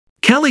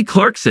Kelly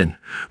Clarkson,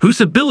 whose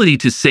ability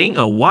to sing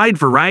a wide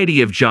variety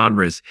of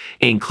genres,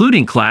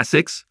 including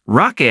classics,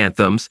 rock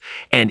anthems,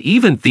 and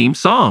even theme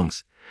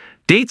songs,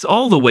 dates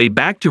all the way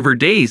back to her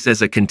days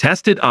as a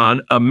contestant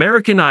on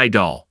American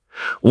Idol.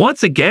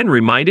 Once again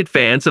reminded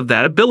fans of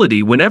that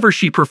ability whenever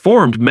she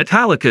performed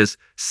Metallica's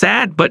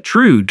Sad But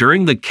True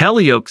during the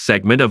Kellyoke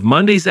segment of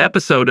Monday's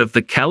episode of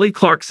The Kelly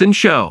Clarkson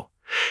Show.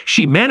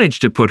 She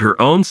managed to put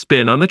her own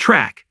spin on the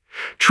track,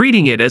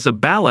 treating it as a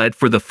ballad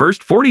for the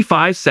first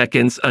 45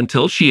 seconds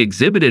until she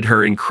exhibited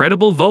her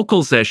incredible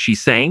vocals as she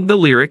sang the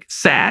lyric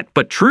Sad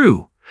But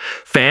True.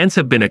 Fans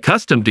have been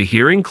accustomed to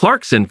hearing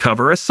Clarkson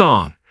cover a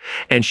song,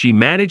 and she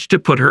managed to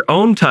put her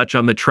own touch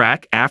on the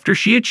track after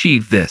she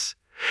achieved this.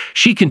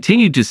 She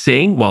continued to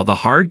sing while the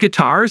hard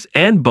guitars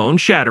and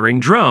bone-shattering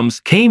drums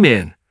came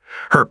in.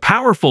 Her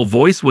powerful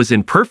voice was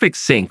in perfect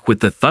sync with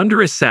the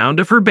thunderous sound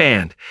of her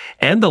band,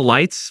 and the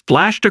lights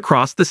splashed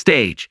across the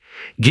stage,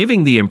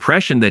 giving the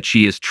impression that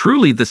she is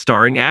truly the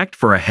starring act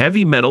for a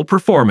heavy metal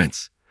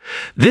performance.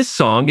 This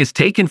song is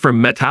taken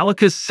from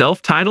Metallica's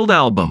self-titled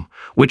album,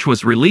 which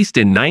was released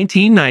in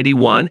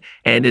 1991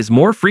 and is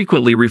more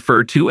frequently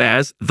referred to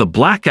as the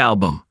Black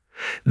Album.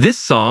 This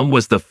song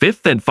was the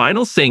fifth and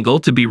final single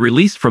to be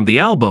released from the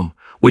album,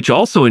 which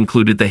also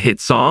included the hit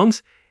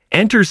songs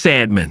Enter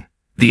Sandman,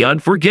 The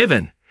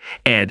Unforgiven,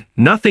 and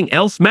Nothing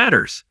Else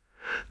Matters.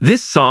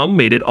 This song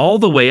made it all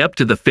the way up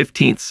to the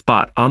 15th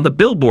spot on the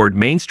Billboard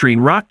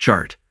mainstream rock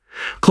chart.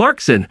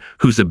 Clarkson,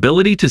 whose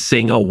ability to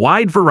sing a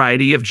wide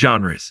variety of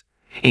genres,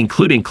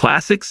 including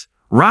classics,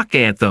 rock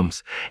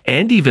anthems,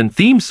 and even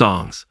theme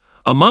songs,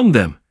 among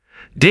them,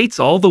 dates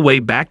all the way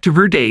back to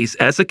her days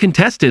as a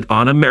contestant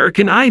on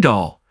American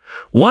Idol.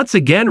 Once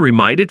again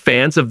reminded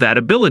fans of that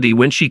ability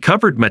when she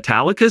covered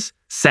Metallica's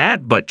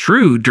Sad But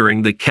True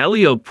during the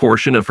Kellyoke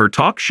portion of her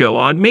talk show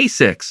on May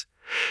 6.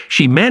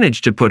 She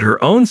managed to put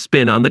her own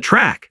spin on the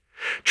track,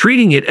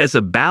 treating it as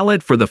a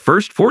ballad for the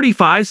first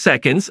 45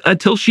 seconds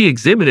until she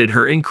exhibited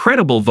her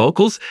incredible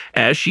vocals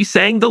as she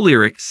sang the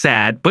lyric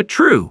Sad But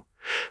True.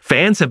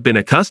 Fans have been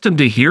accustomed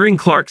to hearing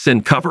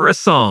Clarkson cover a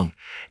song,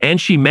 and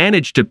she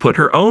managed to put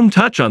her own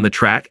touch on the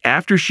track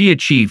after she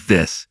achieved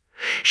this.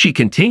 She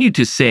continued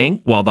to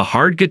sing while the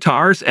hard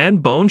guitars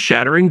and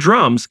bone-shattering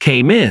drums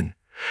came in.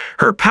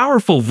 Her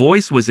powerful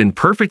voice was in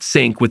perfect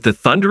sync with the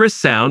thunderous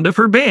sound of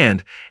her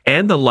band,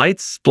 and the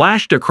lights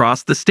splashed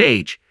across the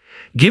stage,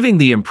 giving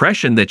the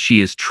impression that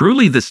she is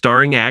truly the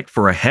starring act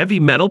for a heavy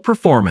metal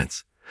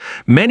performance.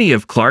 Many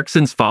of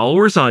Clarkson's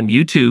followers on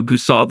YouTube who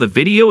saw the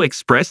video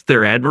expressed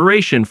their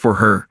admiration for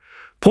her,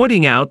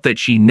 pointing out that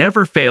she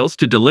never fails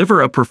to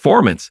deliver a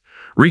performance,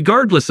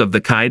 regardless of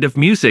the kind of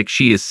music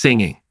she is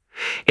singing.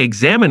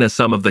 Examine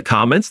some of the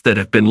comments that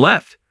have been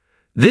left.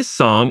 This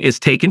song is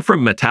taken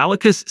from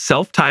Metallica's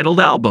self-titled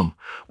album,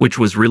 which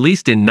was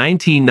released in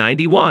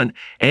 1991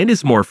 and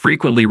is more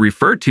frequently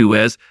referred to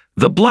as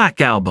the Black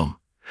Album.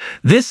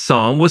 This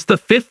song was the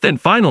fifth and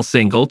final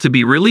single to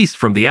be released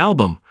from the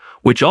album,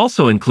 which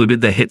also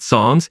included the hit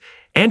songs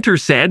Enter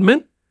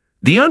Sandman,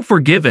 The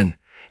Unforgiven,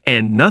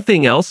 and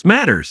Nothing Else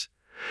Matters.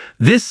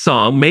 This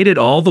song made it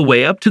all the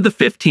way up to the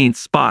 15th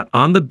spot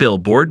on the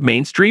Billboard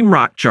mainstream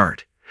rock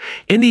chart.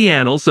 In the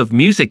annals of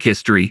music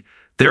history,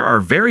 there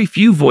are very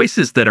few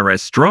voices that are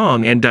as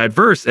strong and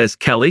diverse as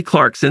Kelly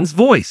Clarkson's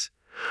voice.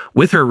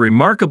 With her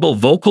remarkable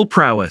vocal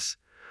prowess,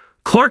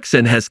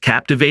 Clarkson has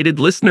captivated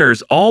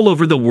listeners all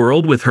over the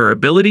world with her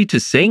ability to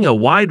sing a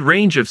wide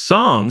range of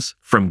songs,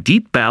 from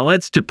deep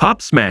ballads to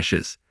pop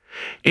smashes.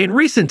 In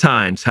recent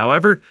times,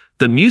 however,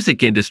 the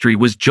music industry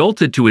was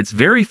jolted to its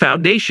very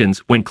foundations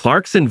when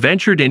Clarkson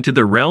ventured into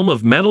the realm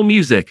of metal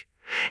music.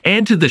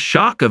 And to the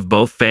shock of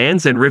both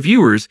fans and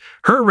reviewers,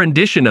 her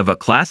rendition of a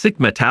classic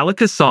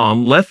Metallica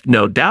song left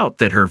no doubt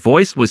that her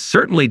voice was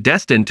certainly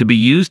destined to be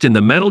used in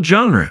the metal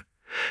genre.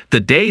 The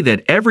day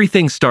that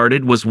everything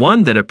started was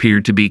one that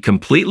appeared to be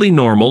completely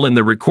normal in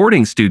the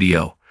recording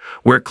studio,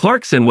 where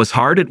Clarkson was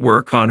hard at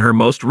work on her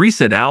most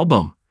recent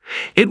album.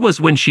 It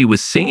was when she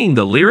was singing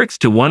the lyrics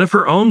to one of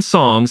her own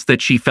songs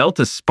that she felt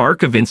a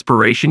spark of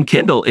inspiration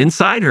kindle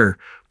inside her,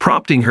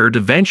 prompting her to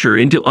venture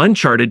into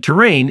uncharted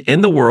terrain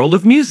in the world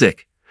of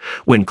music.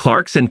 When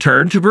Clarkson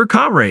turned to her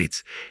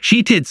comrades,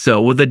 she did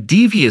so with a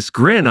devious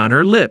grin on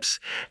her lips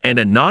and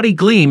a naughty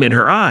gleam in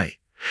her eye.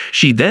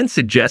 She then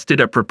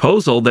suggested a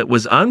proposal that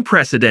was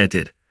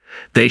unprecedented.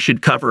 They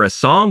should cover a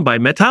song by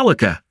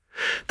Metallica.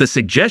 The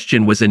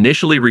suggestion was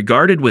initially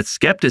regarded with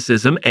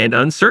skepticism and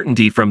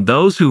uncertainty from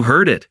those who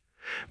heard it.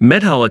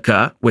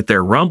 Metallica, with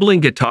their rumbling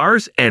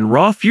guitars and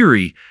raw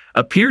fury,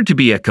 appeared to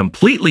be a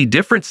completely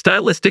different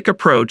stylistic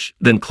approach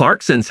than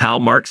Clarkson's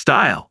hallmark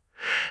style.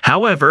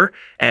 However,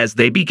 as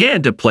they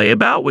began to play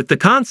about with the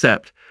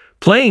concept,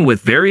 playing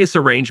with various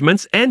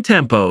arrangements and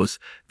tempos,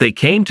 they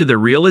came to the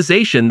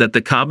realization that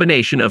the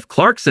combination of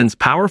Clarkson's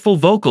powerful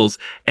vocals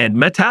and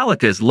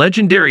Metallica's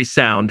legendary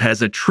sound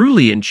has a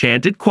truly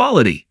enchanted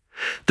quality.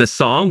 The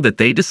song that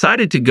they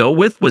decided to go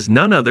with was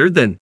none other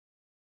than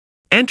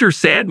Enter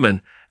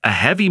Sandman, a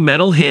heavy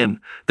metal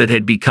hymn that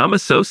had become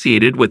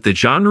associated with the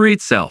genre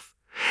itself.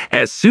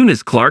 As soon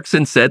as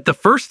Clarkson said the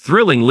first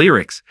thrilling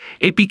lyrics,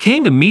 it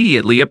became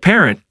immediately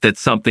apparent that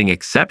something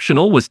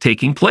exceptional was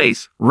taking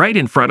place right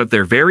in front of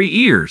their very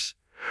ears.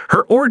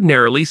 Her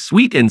ordinarily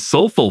sweet and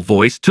soulful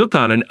voice took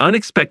on an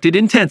unexpected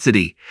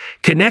intensity,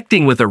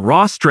 connecting with a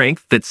raw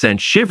strength that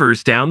sent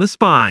shivers down the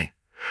spine.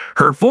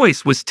 Her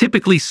voice was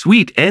typically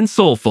sweet and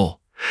soulful.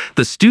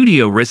 The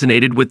studio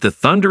resonated with the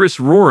thunderous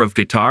roar of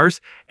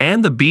guitars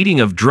and the beating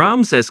of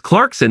drums as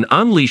Clarkson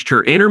unleashed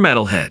her inner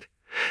metalhead.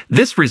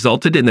 This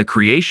resulted in the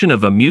creation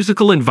of a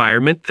musical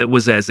environment that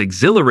was as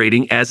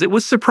exhilarating as it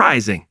was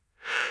surprising.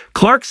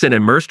 Clarkson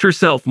immersed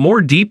herself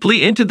more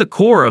deeply into the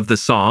core of the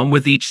song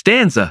with each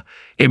stanza,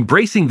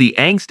 embracing the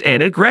angst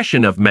and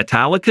aggression of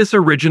Metallica's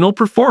original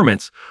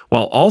performance,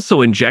 while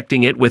also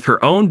injecting it with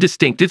her own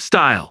distinctive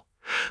style.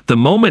 The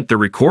moment the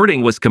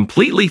recording was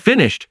completely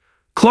finished,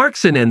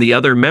 Clarkson and the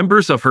other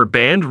members of her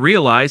band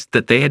realized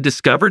that they had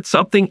discovered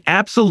something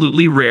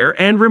absolutely rare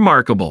and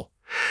remarkable.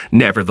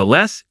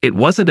 Nevertheless, it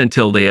wasn't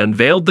until they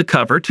unveiled the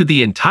cover to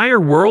the entire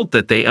world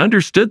that they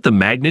understood the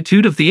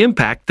magnitude of the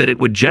impact that it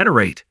would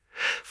generate.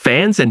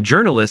 Fans and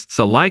journalists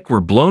alike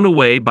were blown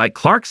away by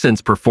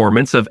Clarkson's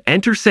performance of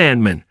Enter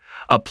Sandman,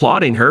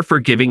 applauding her for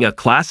giving a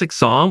classic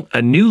song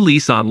a new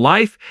lease on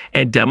life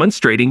and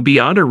demonstrating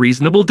beyond a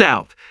reasonable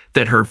doubt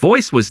that her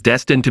voice was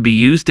destined to be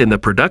used in the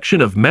production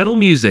of metal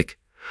music.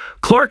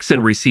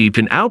 Clarkson received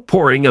an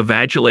outpouring of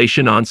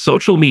adulation on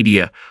social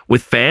media,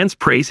 with fans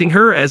praising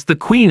her as the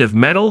Queen of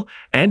Metal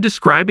and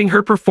describing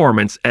her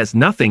performance as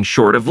nothing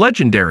short of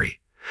legendary.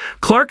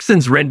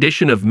 Clarkson's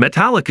rendition of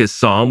Metallica's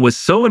song was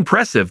so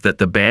impressive that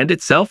the band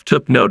itself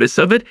took notice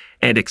of it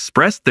and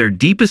expressed their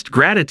deepest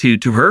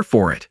gratitude to her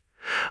for it.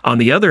 On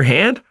the other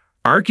hand,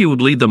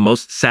 arguably the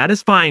most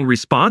satisfying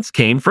response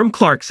came from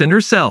Clarkson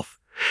herself.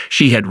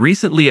 She had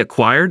recently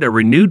acquired a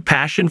renewed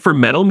passion for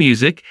metal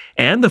music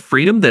and the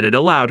freedom that it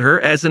allowed her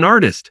as an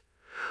artist.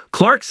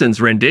 Clarkson's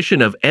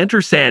rendition of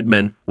Enter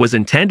Sandman was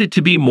intended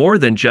to be more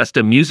than just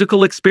a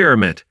musical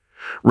experiment.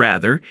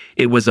 Rather,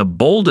 it was a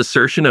bold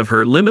assertion of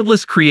her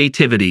limitless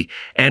creativity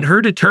and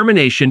her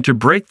determination to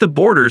break the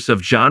borders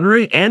of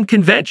genre and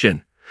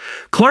convention.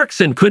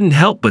 Clarkson couldn't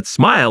help but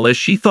smile as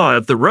she thought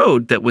of the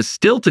road that was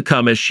still to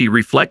come as she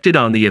reflected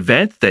on the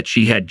event that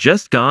she had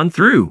just gone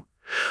through.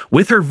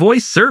 With her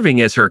voice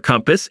serving as her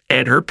compass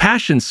and her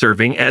passion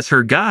serving as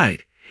her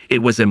guide, it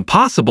was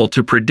impossible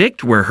to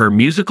predict where her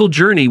musical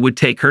journey would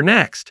take her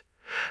next.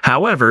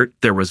 However,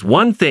 there was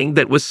one thing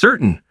that was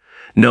certain.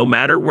 No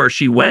matter where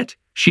she went,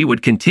 she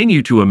would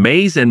continue to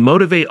amaze and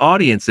motivate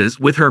audiences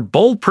with her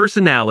bold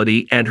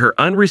personality and her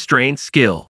unrestrained skill.